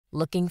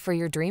Looking for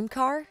your dream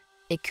car?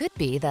 It could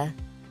be the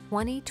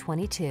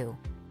 2022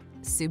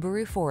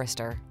 Subaru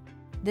Forester.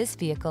 This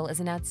vehicle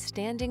is an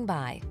outstanding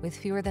buy with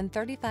fewer than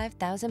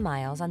 35,000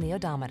 miles on the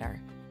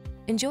odometer.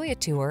 Enjoy a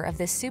tour of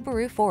this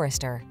Subaru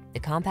Forester, the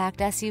compact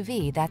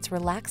SUV that's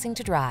relaxing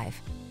to drive.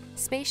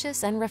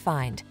 Spacious and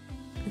refined,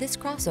 this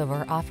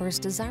crossover offers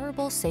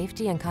desirable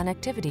safety and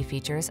connectivity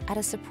features at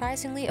a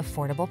surprisingly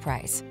affordable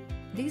price.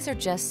 These are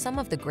just some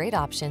of the great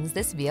options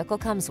this vehicle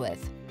comes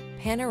with: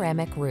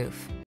 panoramic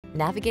roof,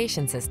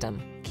 navigation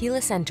system,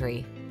 keyless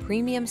entry,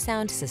 premium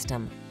sound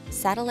system,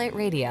 satellite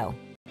radio,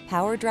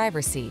 power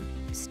driver seat,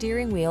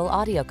 steering wheel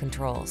audio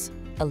controls,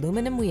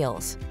 aluminum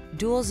wheels,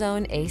 dual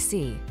zone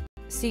AC,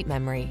 seat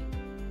memory.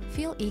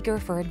 Feel eager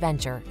for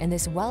adventure in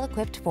this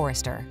well-equipped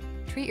Forester.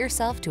 Treat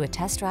yourself to a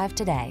test drive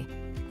today.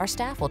 Our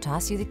staff will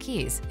toss you the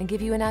keys and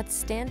give you an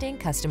outstanding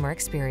customer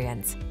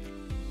experience.